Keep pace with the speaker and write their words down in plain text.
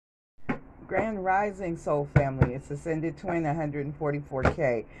Grand Rising Soul Family. It's Ascended Twin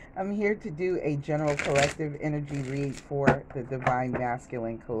 144K. I'm here to do a general collective energy read for the Divine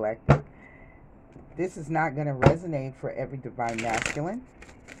Masculine Collective. This is not going to resonate for every Divine Masculine.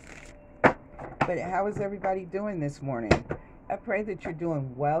 But how is everybody doing this morning? I pray that you're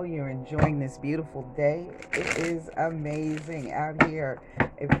doing well. You're enjoying this beautiful day. It is amazing out here.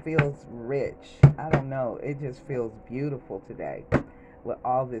 It feels rich. I don't know. It just feels beautiful today with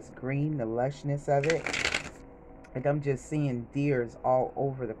all this green, the lushness of it. Like I'm just seeing deers all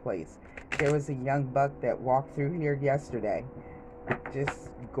over the place. There was a young buck that walked through here yesterday.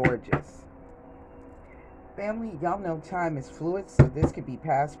 Just gorgeous. Family, y'all know time is fluid, so this could be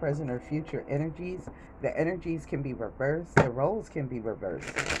past, present, or future energies. The energies can be reversed. The roles can be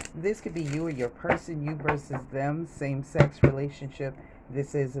reversed. This could be you or your person, you versus them, same-sex relationship.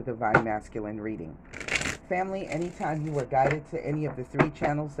 This is a Divine Masculine reading. Family, anytime you are guided to any of the 3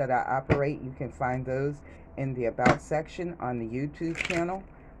 channels that I operate, you can find those in the About section on the YouTube channel.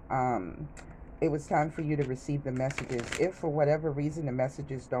 It was time for you to receive the messages. If for whatever reason the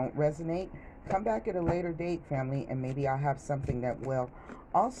messages don't resonate, come back at a later date, family, and maybe I'll have something that will.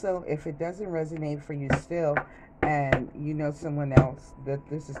 Also, if it doesn't resonate for you still, and you know someone else that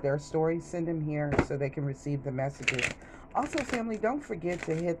this is their story, send them here so they can receive the messages. Also, family, don't forget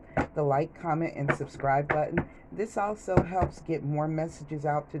to hit the like, comment, and subscribe button. This also helps get more messages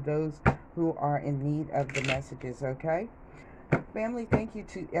out to those who are in need of the messages, okay? Family, thank you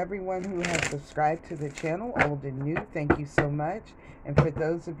to everyone who has subscribed to the channel, old and new. Thank you so much. And for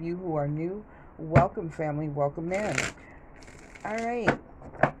those of you who are new, welcome, family. Welcome in. All right.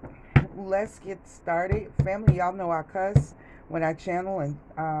 Let's get started. Family, y'all know I cuss when I channel and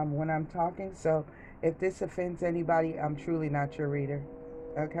when I'm talking. So if this offends anybody, I'm truly not your reader.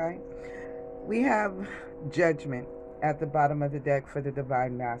 Okay? We have Judgment at the bottom of the deck for the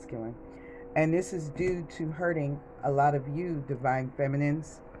Divine Masculine. And this is due to hurting a lot of you, Divine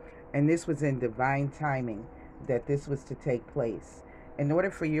Feminines. And this was in divine timing that this was to take place. In order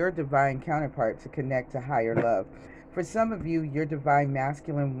for your Divine counterpart to connect to higher love. For some of you, your Divine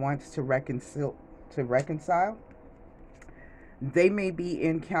Masculine wants to reconcile. They may be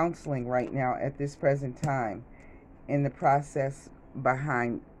in counseling right now at this present time in the process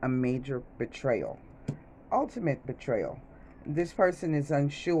behind a major betrayal. Ultimate betrayal. This person is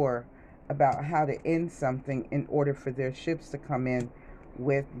unsure about how to end something in order for their ships to come in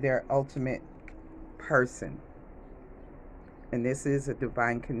with their ultimate person. And this is a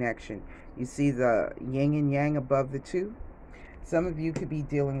divine connection. You see the yin and yang above the 2? Some of you could be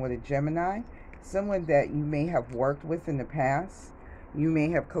dealing with a Gemini, someone that you may have worked with in the past. You may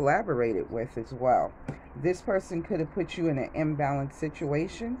have collaborated with as well. This person could have put you in an imbalanced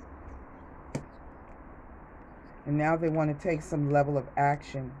situation. And now they want to take some level of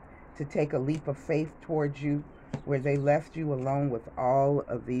action to take a leap of faith towards you, where they left you alone with all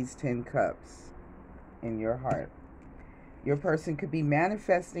of these 10 cups in your heart. Your person could be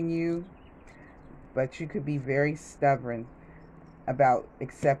manifesting you, but you could be very stubborn about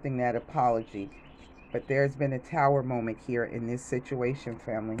accepting that apology. But there's been a tower moment here in this situation,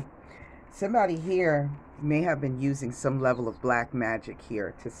 family. Somebody here may have been using some level of black magic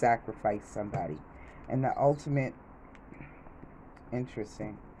here to sacrifice somebody. And the ultimate,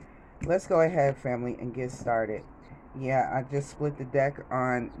 interesting. Let's go ahead, family, and get started. Yeah, I just split the deck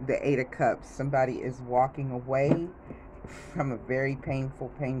on the 8 of Cups. Somebody is walking away from a very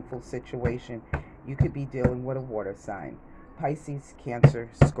painful situation. You could be dealing with a water sign. Pisces, Cancer,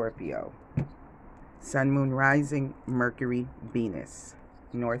 Scorpio. Sun, Moon, Rising, Mercury, Venus.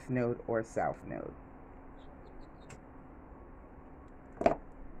 North Node or South Node.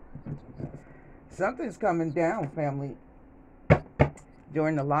 Something's coming down, family.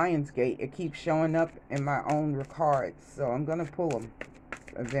 During the Lion's Gate, it keeps showing up in my own cards, so I'm going to pull them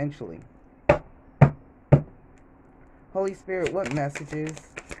eventually. Holy Spirit, what messages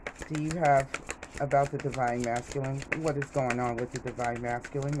do you have about the Divine Masculine? What is going on with the Divine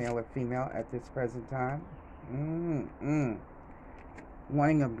Masculine, male or female, at this present time?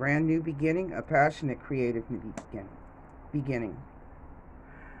 Wanting a brand new beginning, a passionate, creative beginning.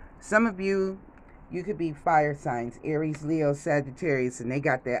 Some of you could be fire signs, Aries, Leo, Sagittarius, and they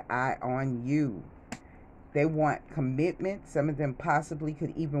got their eye on you. They want commitment. Some of them possibly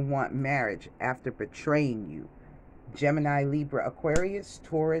could even want marriage after betraying you. Gemini, Libra, Aquarius,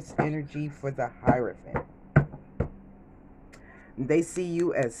 Taurus energy for the Hierophant. They see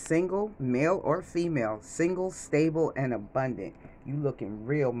you as single, male or female, single, stable, and abundant. You looking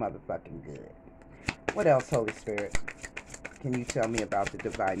real motherfucking good. What else, Holy Spirit, can you tell me about the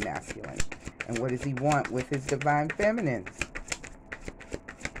Divine Masculine? And what does he want with his Divine Feminines?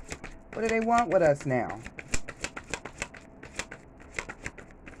 What do they want with us now?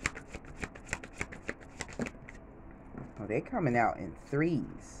 Oh, they're coming out in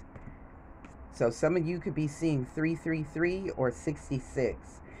threes. So some of you could be seeing 333 or 66.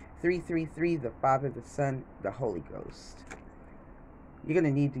 333, the Father, the Son, the Holy Ghost. You're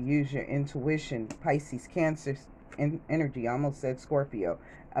going to need to use your intuition, Pisces, Cancer energy, I almost said Scorpio,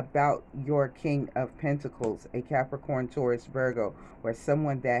 about your King of Pentacles, a Capricorn, Taurus, Virgo, or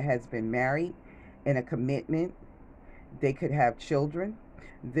someone that has been married in a commitment. They could have children.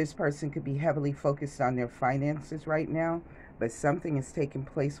 This person could be heavily focused on their finances right now, but something is taking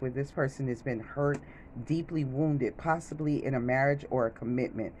place where this person has been hurt, deeply wounded, possibly in a marriage or a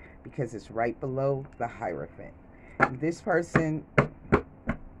commitment, because it's right below the Hierophant. This person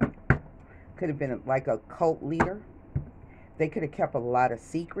could have been like a cult leader. They could have kept a lot of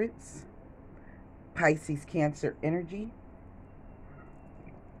secrets. Pisces, Cancer energy.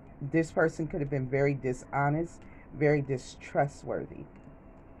 This person could have been very dishonest, very distrustworthy.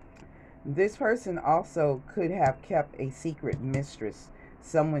 This person also could have kept a secret mistress,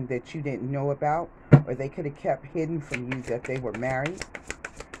 someone that you didn't know about, or they could have kept hidden from you that they were married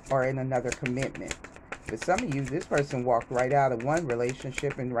or in another commitment. For some of you, this person walked right out of one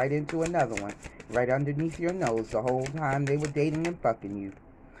relationship and right into another one, right underneath your nose the whole time they were dating and fucking you.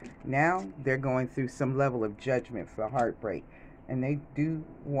 Now they're going through some level of judgment for heartbreak, and they do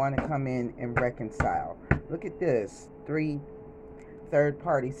want to come in and reconcile. Look at this. 3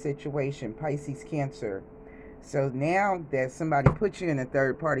 third-party situation, Pisces, Cancer. So now that somebody put you in a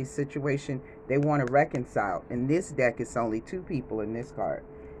third-party situation, they want to reconcile. In this deck, it's only 2 people in this card.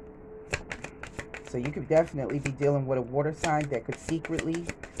 So you could definitely be dealing with a water sign that could secretly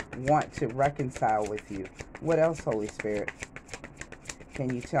want to reconcile with you. What else, Holy Spirit?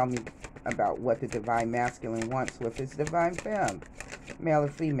 Can you tell me about what the Divine Masculine wants with his Divine Femme, male or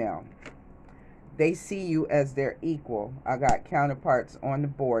female? They see you as their equal. I got counterparts on the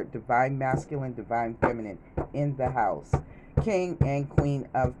board. Divine Masculine, Divine Feminine in the house. King and Queen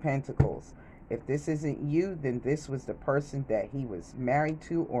of Pentacles. If this isn't you, then this was the person that he was married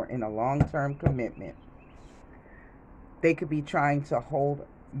to or in a long-term commitment. They could be trying to hold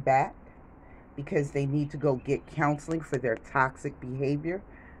back because they need to go get counseling for their toxic behavior.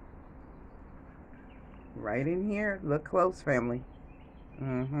 Right in here. Look close, family.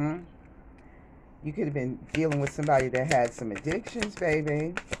 You could have been dealing with somebody that had some addictions,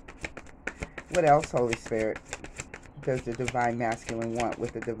 baby. What else, Holy Spirit, does the Divine Masculine want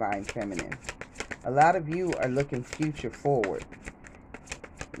with the Divine Feminine? A lot of you are looking future forward.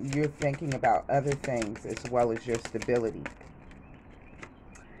 You're thinking about other things as well as your stability.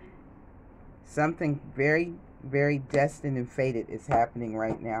 Something very, very destined and fated is happening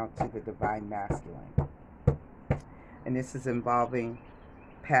right now to the Divine Masculine. And this is involving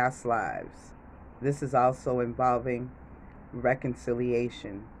past lives. This is also involving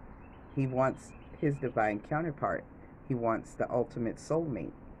reconciliation. He wants his divine counterpart. He wants the ultimate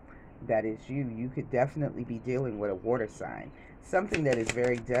soulmate. That is you. You could definitely be dealing with a water sign. Something that is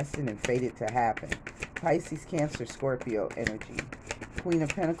very destined and fated to happen. Pisces, Cancer, Scorpio energy. Queen of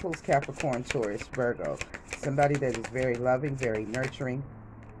Pentacles, Capricorn, Taurus, Virgo. Somebody that is very loving, very nurturing.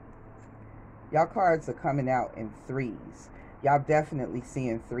 Y'all cards are coming out in threes. Y'all definitely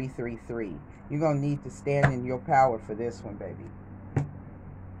seeing 333. You're going to need to stand in your power for this one, baby.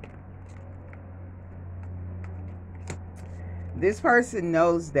 This person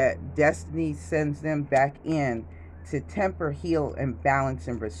knows that destiny sends them back in to temper, heal, and balance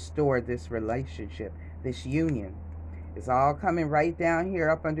and restore this relationship, this union. It's all coming right down here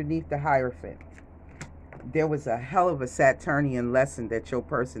up underneath the Hierophant. There was a hell of a Saturnian lesson that your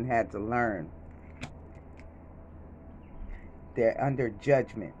person had to learn. They're under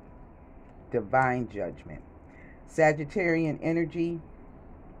judgment, divine judgment. Sagittarian energy,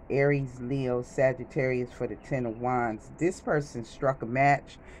 Aries, Leo, Sagittarius for the 10 of Wands. This person struck a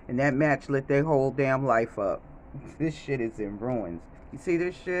match, and that match lit their whole damn life up. This shit is in ruins. You see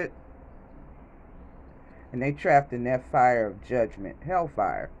this shit? And they trapped in that fire of judgment,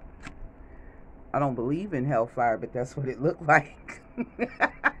 hellfire. I don't believe in hellfire, but that's what it looked like.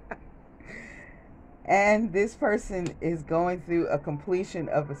 And this person is going through a completion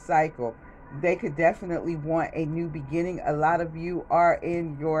of a cycle. They could definitely want a new beginning. A lot of you are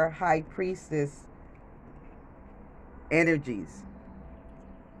in your High Priestess energies.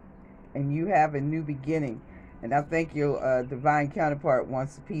 And you have a new beginning. And I think your divine counterpart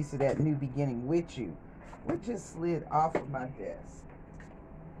wants a piece of that new beginning with you. What just slid off of my desk?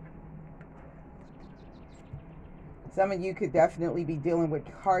 Some of you could definitely be dealing with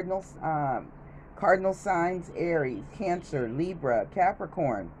cardinal signs, Aries, Cancer, Libra,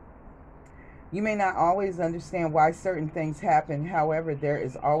 Capricorn. You may not always understand why certain things happen. However, there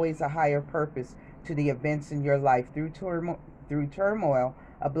is always a higher purpose to the events in your life. Through turmoil,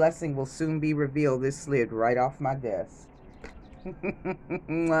 a blessing will soon be revealed. This slid right off my desk.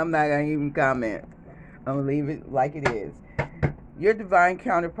 I'm not going to even comment. I'm going to leave it like it is. Your divine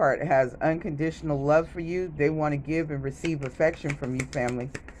counterpart has unconditional love for you. They want to give and receive affection from you, family.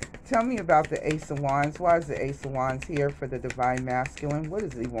 Tell me about the Ace of Wands. Why is the Ace of Wands here for the divine masculine? What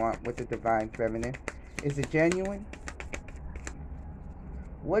does he want with the divine feminine? Is it genuine?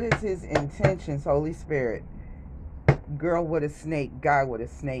 What is his intentions, Holy Spirit? Girl with a snake, guy with a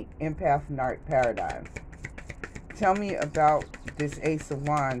snake, empath, narc, paradigm. Tell me about this Ace of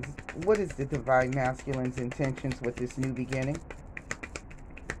Wands. What is the divine masculine's intentions with this new beginning?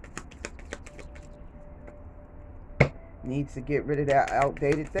 Needs to get rid of that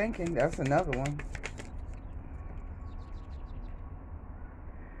outdated thinking. That's another one.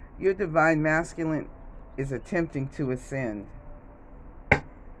 Your divine masculine is attempting to ascend.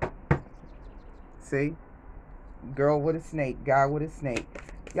 See? Girl with a snake, guy with a snake.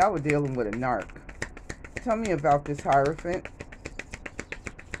 Y'all were dealing with a narc. Tell me about this Hierophant.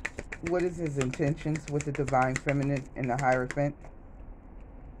 What is his intentions with the divine feminine and the Hierophant?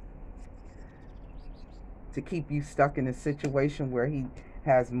 To keep you stuck in a situation where he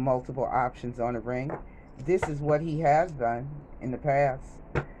has multiple options on a ring. This is what he has done in the past.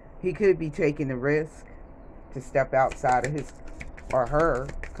 He could be taking the risk to step outside of his or her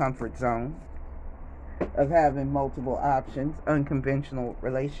comfort zone of having multiple options, unconventional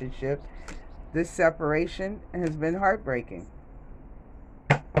relationship. This separation has been heartbreaking.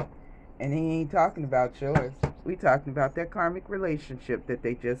 And he ain't talking about yours. We talking about that karmic relationship that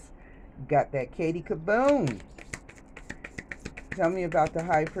they just got that Katie Kaboom. Tell me about the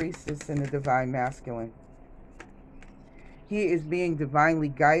High Priestess and the divine masculine. He is being divinely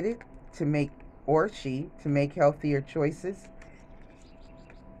guided to make, or she, to make healthier choices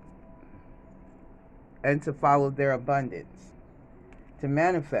and to follow their abundance, to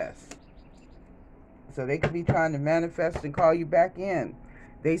manifest. So they could be trying to manifest and call you back in.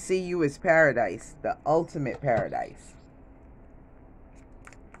 They see you as paradise, the ultimate paradise.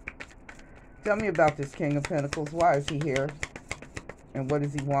 Tell me about this King of Pentacles. Why is he here? And what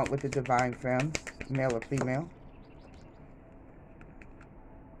does he want with the divine femme, male or female?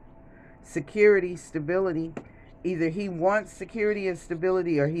 Security, stability. Either he wants security and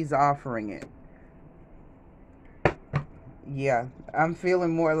stability or he's offering it. Yeah, I'm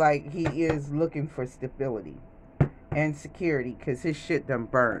feeling more like he is looking for stability and security because his shit done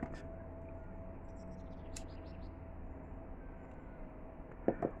burnt.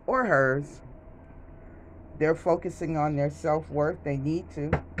 Or hers. They're focusing on their self-worth. They need to.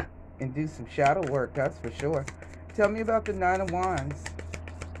 And do some shadow work, that's for sure. Tell me about the Nine of Wands.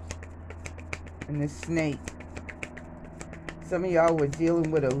 And this snake. Some of y'all were dealing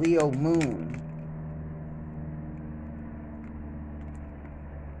with a Leo moon.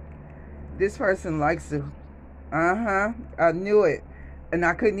 This person likes to... I knew it. And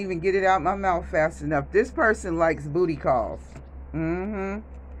I couldn't even get it out my mouth fast enough. This person likes booty calls.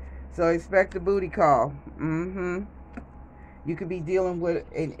 So expect a booty call. You could be dealing with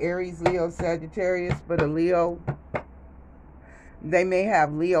an Aries, Leo, Sagittarius, but a Leo. They may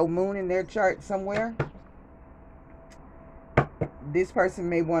have Leo moon in their chart somewhere. This person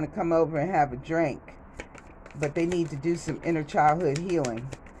may want to come over and have a drink, but they need to do some inner childhood healing.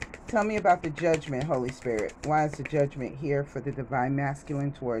 Tell me about the Judgment, Holy Spirit. Why is the Judgment here for the divine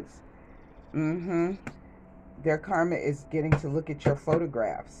masculine towards? Their karma is getting to look at your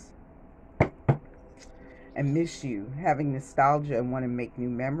photographs and miss you, having nostalgia and want to make new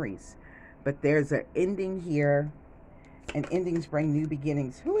memories. But there's an ending here, and endings bring new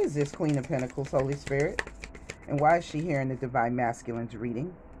beginnings. Who is this Queen of Pentacles, Holy Spirit? And why is she here in the divine masculine's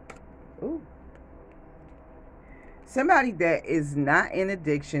reading? Ooh. Somebody that is not in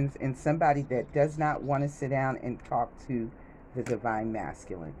addictions and somebody that does not want to sit down and talk to the divine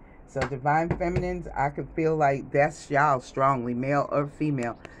masculine. So divine feminines, I could feel like that's y'all strongly, male or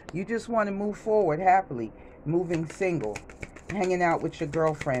female. You just want to move forward happily, moving single, hanging out with your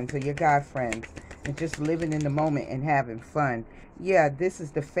girlfriends or your guy friends, and just living in the moment and having fun. Yeah, this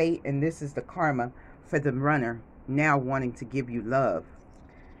is the fate and this is the karma for the runner now wanting to give you love.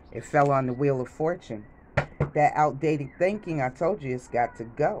 It fell on the wheel of fortune. That outdated thinking, I told you, it's got to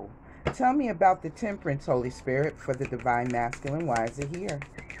go. Tell me about the Temperance, Holy Spirit, for the divine masculine. Why is it here?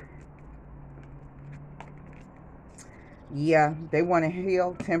 Yeah, they want to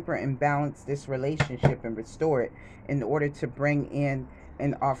heal, temper, and balance this relationship and restore it in order to bring in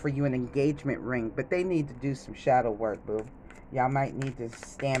and offer you an engagement ring. But they need to do some shadow work, boo. Y'all might need to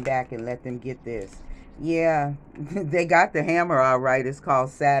stand back and let them get this. Yeah, they got the hammer all right. It's called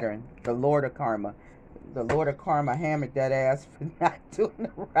Saturn, the Lord of Karma. The Lord of Karma hammered that ass for not doing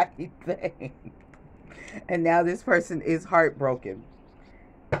the right thing. And now this person is heartbroken.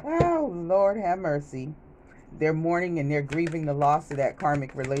 Oh, Lord have mercy. They're mourning and they're grieving the loss of that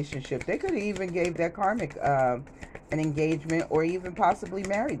karmic relationship. They could have even gave that karmic an engagement, or even possibly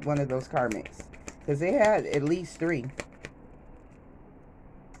married one of those karmics, because they had at least 3.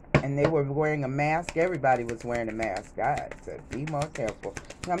 And they were wearing a mask. Everybody was wearing a mask. God said, be more careful.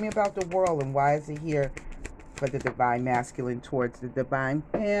 Tell me about the world, and why is it here for the divine masculine towards the divine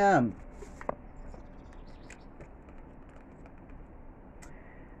femme?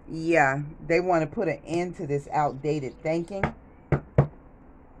 Yeah, they want to put an end to this outdated thinking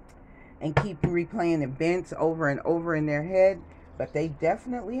and keep replaying events over and over in their head. But they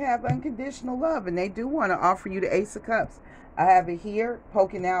definitely have unconditional love, and they do want to offer you the Ace of Cups. I have it here,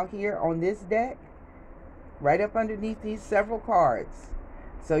 poking out here on this deck, right up underneath these several cards.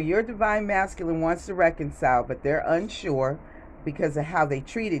 So your divine masculine wants to reconcile, but they're unsure because of how they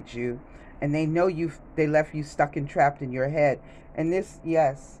treated you, and they know they left you stuck and trapped in your head. And this,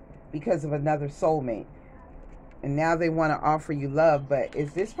 yes, because of another soulmate. And now they want to offer you love, but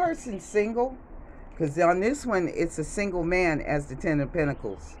is this person single? Because on this one, it's a single man as the 10 of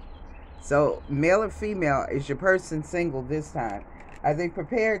Pentacles. So, male or female, is your person single this time? Are they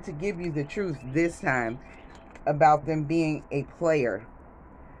prepared to give you the truth this time about them being a player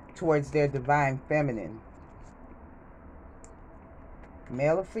towards their divine feminine?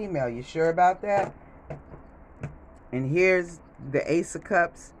 Male or female, you sure about that? And here's the Ace of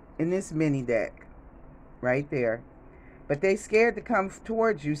Cups in this mini deck. Right there. But they scared to come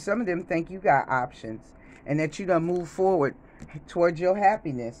towards you. Some of them think you got options, and that you done move forward towards your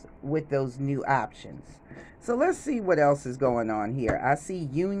happiness with those new options. So let's see what else is going on here. I see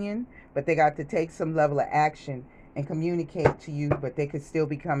union, but they got to take some level of action and communicate to you, but they could still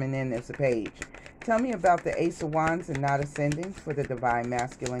be coming in as a page. Tell me about the Ace of Wands and not ascending for the divine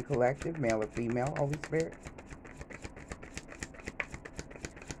masculine collective, male or female, Holy Spirit.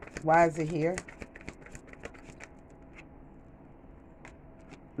 Why is it here?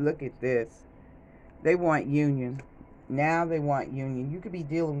 Look at this. They want union. Now they want union. You could be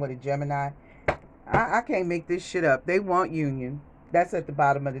dealing with a Gemini. I can't make this shit up. They want union. That's at the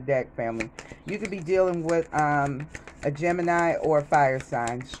bottom of the deck, family. You could be dealing with a Gemini or a fire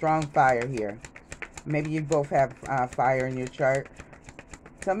sign. Strong fire here. Maybe you both have fire in your chart.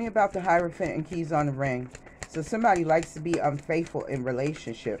 Tell me about the Hierophant and keys on the ring. So somebody likes to be unfaithful in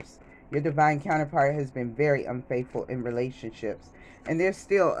relationships. Your divine counterpart has been very unfaithful in relationships. And they're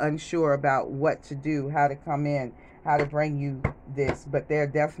still unsure about what to do, how to come in, how to bring you this. But they're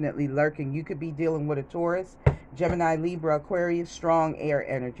definitely lurking. You could be dealing with a Taurus, Gemini, Libra, Aquarius, strong air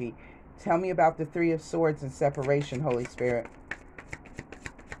energy. Tell me about the Three of Swords and separation, Holy Spirit.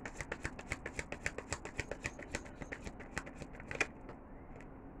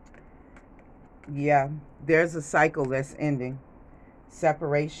 Yeah, there's a cycle that's ending.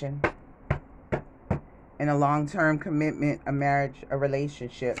 Separation. And a long-term commitment, a marriage, a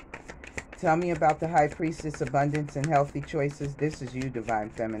relationship. Tell me about the High Priestess, abundance and healthy choices. This is you, divine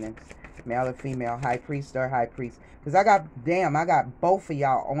feminines. Male or female, High Priest or High Priest. Because I got both of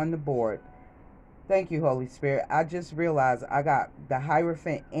y'all on the board. Thank you, Holy Spirit. I just realized I got the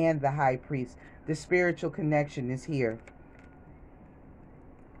Hierophant and the High Priest. The spiritual connection is here.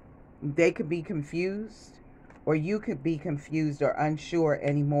 They could be confused, or you could be confused or unsure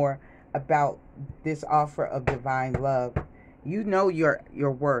anymore about this offer of divine love. You know your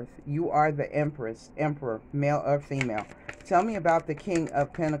worth. You are the Empress, Emperor, male or female. Tell me about the King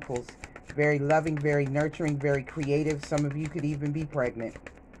of Pentacles. Very loving, very nurturing, very creative. Some of you could even be pregnant.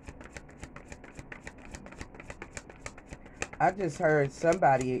 I just heard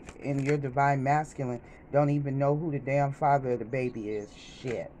somebody in your divine masculine don't even know who the damn father of the baby is.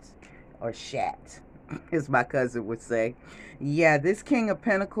 Shit. Or shat, as my cousin would say. Yeah, this King of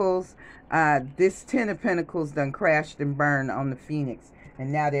Pentacles, this 10 of Pentacles done crashed and burned on the Phoenix.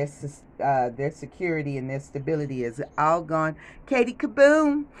 And now their security and their stability is all gone. Katie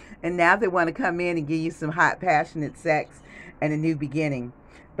kaboom! And now they want to come in and give you some hot, passionate sex and a new beginning.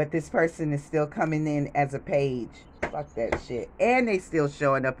 But this person is still coming in as a page. Fuck that shit. And they still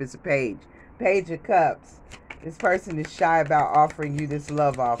showing up as a page. Page of Cups. This person is shy about offering you this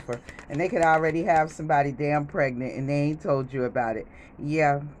love offer. And they could already have somebody damn pregnant and they ain't told you about it.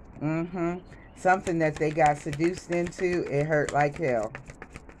 Yeah. Something that they got seduced into, it hurt like hell.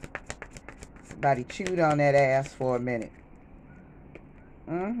 Somebody chewed on that ass for a minute.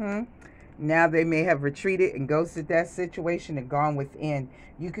 Now they may have retreated and ghosted that situation and gone within.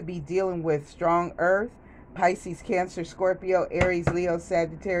 You could be dealing with strong earth, Pisces, Cancer, Scorpio, Aries, Leo,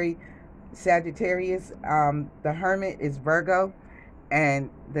 Sagittarius. The Hermit is Virgo, and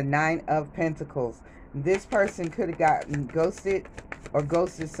the Nine of Pentacles. This person could have gotten ghosted or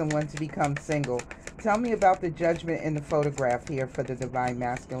ghosted someone to become single. Tell me about the Judgment in the photograph here for the Divine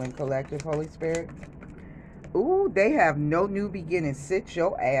Masculine Collective, Holy Spirit. Ooh, they have no new beginning. Sit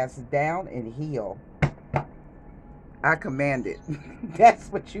your ass down and heal. I command it. That's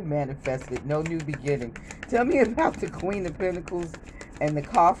what you manifested. No new beginning. Tell me about the Queen of Pentacles and the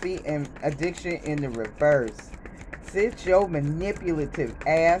coffee and addiction in the reverse. Sit your manipulative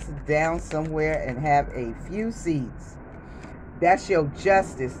ass down somewhere and have a few seeds. That's your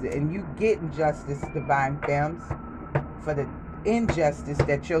justice. And you getting justice, Divine Femmes, for the injustice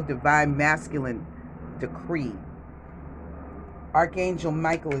that your Divine Masculine decree. Archangel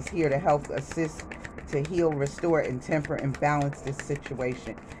Michael is here to help assist, to heal, restore, and temper and balance this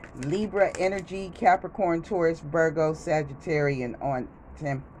situation. Libra energy, Capricorn, Taurus, Virgo, Sagittarian on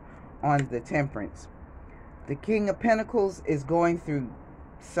the Temperance. The King of Pentacles is going through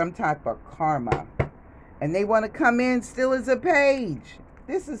some type of karma, and they want to come in still as a page.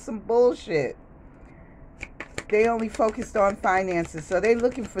 This is some bullshit. They only focused on finances, so they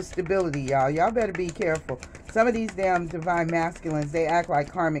looking for stability, y'all. Y'all better be careful. Some of these damn Divine Masculines, they act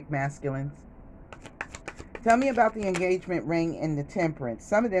like karmic masculines. Tell me about the engagement ring and the Temperance.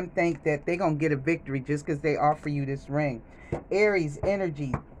 Some of them think that they're going to get a victory just because they offer you this ring. Aries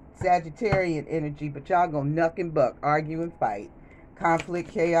energy, Sagittarian energy, but y'all going to knuck and buck, argue and fight. Conflict,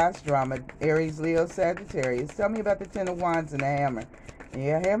 chaos, drama. Aries, Leo, Sagittarius. Tell me about the Ten of Wands and the Hammer.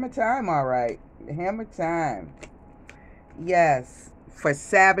 Yeah, hammer time, all right. Hammer time. Yes, for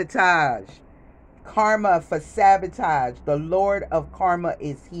sabotage. Karma for sabotage. The Lord of Karma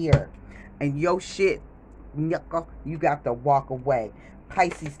is here. And your shit, you got to walk away.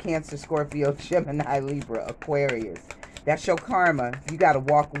 Pisces, Cancer, Scorpio, Gemini, Libra, Aquarius. That's your karma. You got to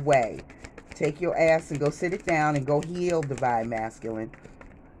walk away. Take your ass and go sit it down and go heal, Divine Masculine.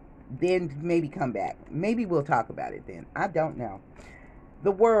 Then maybe come back. Maybe we'll talk about it then. I don't know.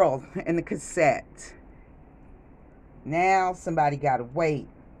 The World and the Cassette. Now somebody got to wait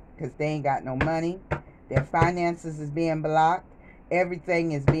because they ain't got no money. Their finances is being blocked.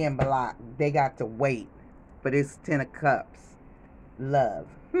 Everything is being blocked. They got to wait. But it's 10 of Cups. Love.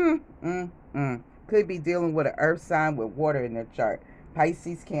 Could be dealing with an earth sign with water in their chart.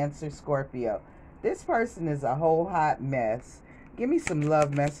 Pisces, Cancer, Scorpio. This person is a whole hot mess. Give me some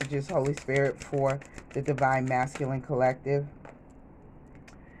love messages, Holy Spirit, for the Divine Masculine Collective.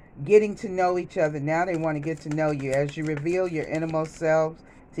 Getting to know each other. Now they want to get to know you. As you reveal your innermost selves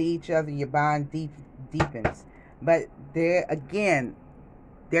to each other, your bond deepens. But there, again,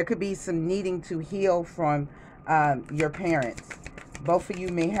 there could be some needing to heal from your parents. Both of you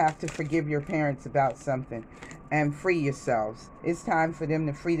may have to forgive your parents about something and free yourselves. It's time for them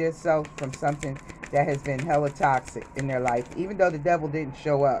to free themselves from something that has been hella toxic in their life, even though the devil didn't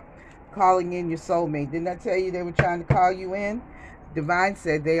show up. Calling in your soulmate. Didn't I tell you they were trying to call you in? Divine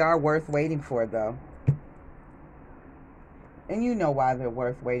said they are worth waiting for, though. And you know why they're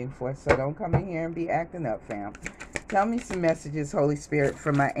worth waiting for, so don't come in here and be acting up, fam. Tell me some messages, Holy Spirit,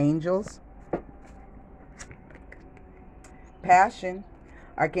 from my angels. Passion.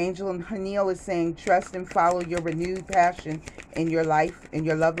 Archangel Haniel is saying, trust and follow your renewed passion in your life, in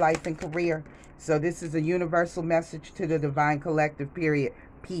your love life and career. So this is a universal message to the Divine Collective, period.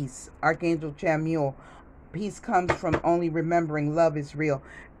 Peace. Archangel Chamuel. Peace comes from only remembering love is real.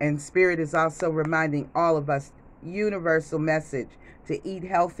 And Spirit is also reminding all of us, universal message, to eat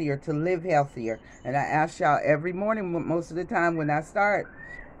healthier, to live healthier. And I ask y'all every morning, most of the time when I start,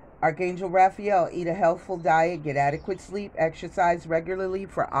 Archangel Raphael, eat a healthful diet, get adequate sleep, exercise regularly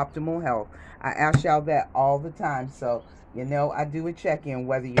for optimal health. I ask y'all that all the time. So, you know, I do a check-in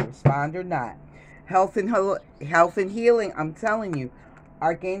whether you respond or not. Health and healing, I'm telling you.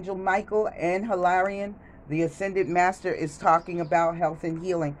 Archangel Michael and Hilarion, the Ascended Master, is talking about health and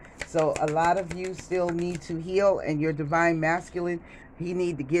healing. So a lot of you still need to heal, and your Divine Masculine, he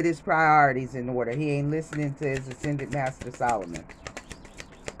need to get his priorities in order. He ain't listening to his Ascended Master Solomon.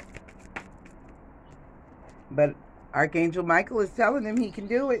 But Archangel Michael is telling him he can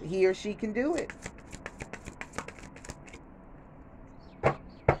do it. He or she can do it.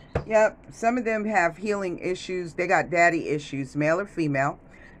 Yep, some of them have healing issues. They got daddy issues, male or female.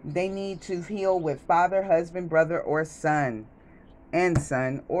 They need to heal with father, husband, brother, or son. And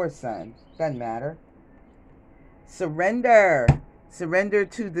son or son. Doesn't matter. Surrender. Surrender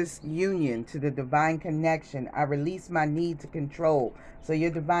to this union, to the divine connection. I release my need to control. So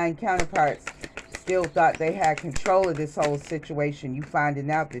your divine counterparts still thought they had control of this whole situation. You finding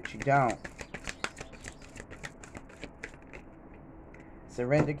out that you don't.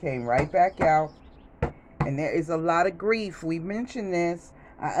 Surrender came right back out. And there is a lot of grief. We mentioned this.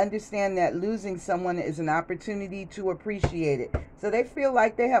 I understand that losing someone is an opportunity to appreciate it. So they feel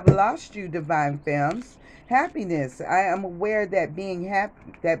like they have lost you, divine femmes. Happiness. I am aware that being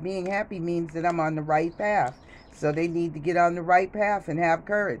happy means that I'm on the right path. So they need to get on the right path and have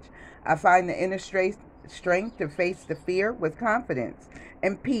courage. I find the inner strength to face the fear with confidence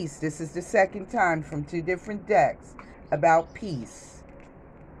and peace. This is the second time from 2 different decks about peace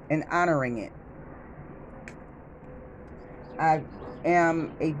and honoring it. I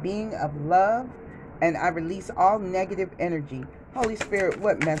am a being of love, and I release all negative energy. Holy Spirit,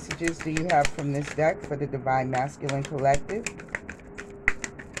 what messages do you have from this deck for the Divine Masculine Collective?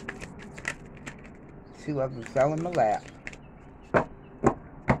 2 of them fell in my lap.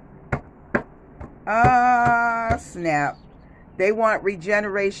 Ah, snap. They want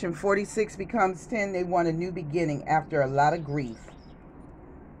regeneration. 46 becomes 10. They want a new beginning after a lot of grief.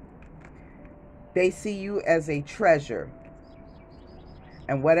 They see you as a treasure.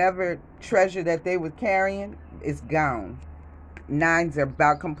 And whatever treasure that they were carrying is gone. 9s are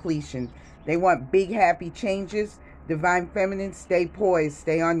about completion. They want big, happy changes. Divine Feminine, stay poised.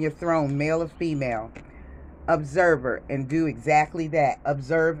 Stay on your throne, male or female. Observer, and do exactly that.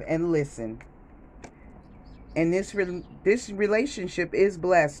 Observe and listen. And this relationship is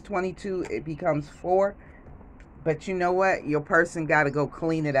blessed. 22, it becomes 4. But you know what? Your person got to go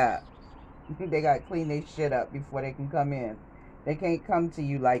clean it up. They got to clean their shit up before they can come in. They can't come to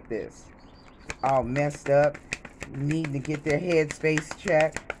you like this, all messed up, needing to get their headspace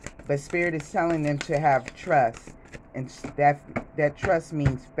checked. But Spirit is telling them to have trust, and that trust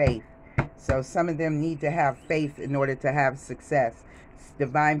means faith. So some of them need to have faith in order to have success.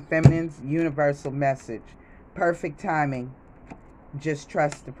 Divine Feminine's universal message. Perfect timing. Just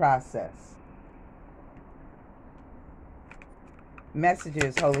trust the process.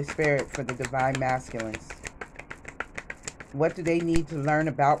 Messages, Holy Spirit, for the Divine Masculines. What do they need to learn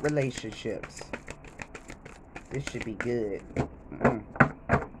about relationships? This should be good.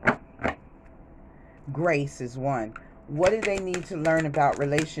 Grace is 1. What do they need to learn about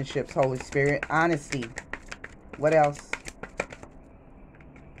relationships, Holy Spirit? Honesty. What else?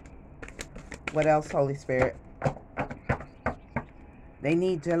 What else, Holy Spirit? They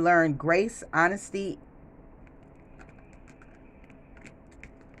need to learn grace, honesty,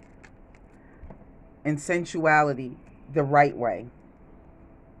 and sensuality the right way.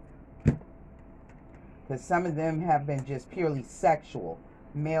 Because some of them have been just purely sexual,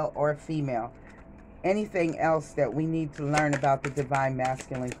 male or female. Anything else that we need to learn about the Divine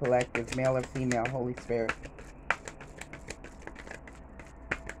Masculine Collective, male or female, Holy Spirit?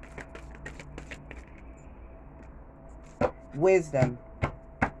 Wisdom.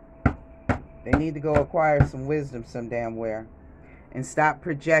 They need to go acquire some wisdom some damn where. And stop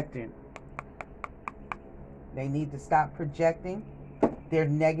projecting. They need to stop projecting their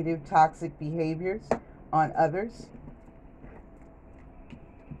negative, toxic behaviors on others.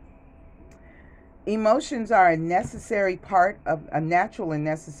 Emotions are a necessary part of a natural and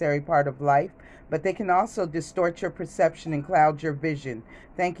necessary part of life, but they can also distort your perception and cloud your vision.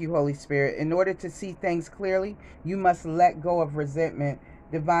 Thank you, Holy Spirit. In order to see things clearly, you must let go of resentment.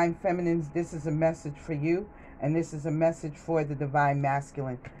 Divine Feminines, this is a message for you, and this is a message for the Divine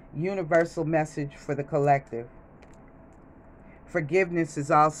Masculine. Universal message for the collective. Forgiveness is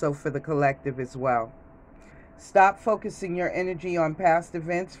also for the collective as well. Stop focusing your energy on past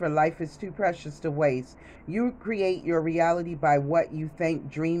events, for life is too precious to waste. You create your reality by what you think,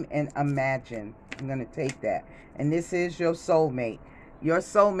 dream, and imagine. I'm going to take that. And this is your soulmate. Your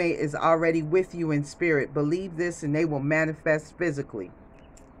soulmate is already with you in spirit. Believe this and they will manifest physically.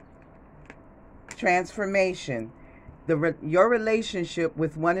 Transformation. Your relationship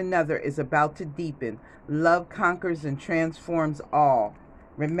with one another is about to deepen. Love conquers and transforms all.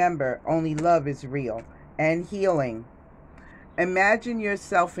 Remember, only love is real. And healing. Imagine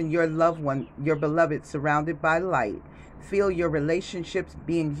yourself and your loved one, your beloved, surrounded by light. Feel your relationships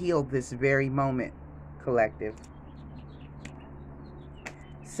being healed this very moment, collective.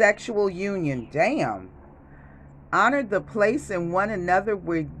 Sexual union. Damn. Honor the place in one another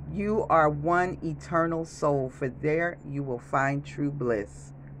where you are one eternal soul, for there you will find true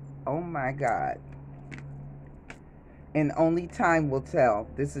bliss. Oh my God. And only time will tell.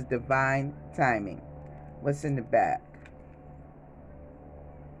 This is divine timing. What's in the back?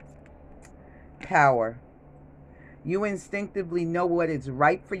 Power. You instinctively know what is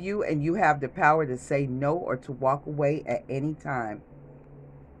right for you, and you have the power to say no or to walk away at any time.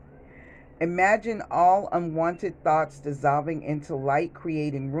 Imagine all unwanted thoughts dissolving into light,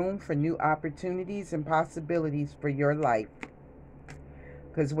 creating room for new opportunities and possibilities for your life.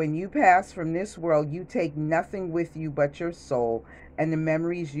 Because when you pass from this world, you take nothing with you but your soul and the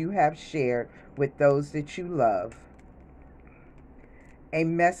memories you have shared with those that you love. A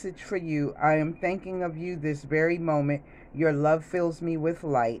message for you. I am thinking of you this very moment. Your love fills me with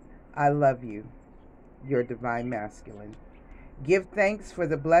light. I love you. Your Divine Masculine. Give thanks for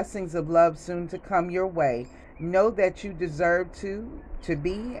the blessings of love soon to come your way. Know that you deserve to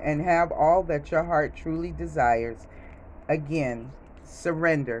be and have all that your heart truly desires. Again,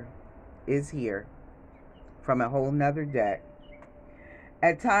 surrender is here from a whole nother deck.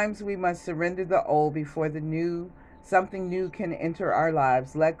 At times we must surrender the old before the new. Something new can enter our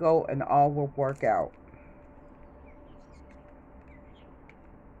lives. Let go and all will work out.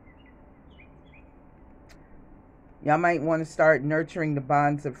 Y'all might want to start nurturing the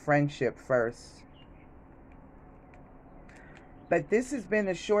bonds of friendship first. But this has been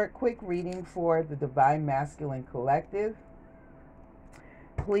a short, quick reading for the Divine Masculine Collective.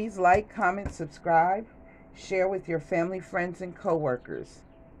 Please like, comment, subscribe, share with your family, friends, and coworkers.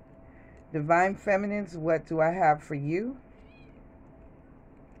 Divine Feminines, what do I have for you?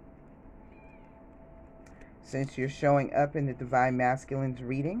 Since you're showing up in the Divine Masculine's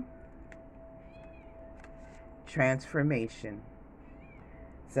reading, transformation.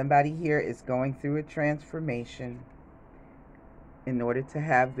 Somebody here is going through a transformation in order to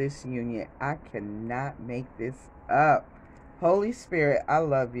have this union. I cannot make this up. Holy Spirit, I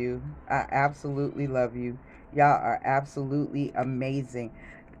love you. I absolutely love you. Y'all are absolutely amazing.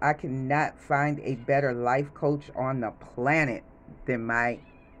 I cannot find a better life coach on the planet than my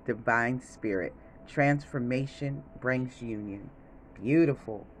divine spirit. Transformation brings union.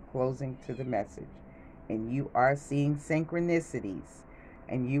 Beautiful closing to the message. And you are seeing synchronicities.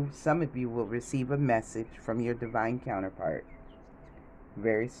 And some of you will receive a message from your divine counterpart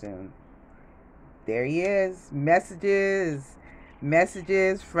very soon. There he is. Messages.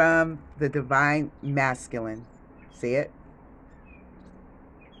 Messages from the Divine Masculine. See it?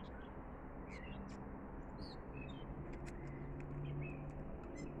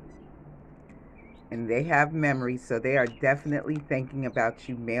 And they have memory, so they are definitely thinking about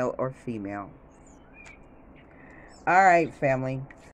you, male or female. All right, family.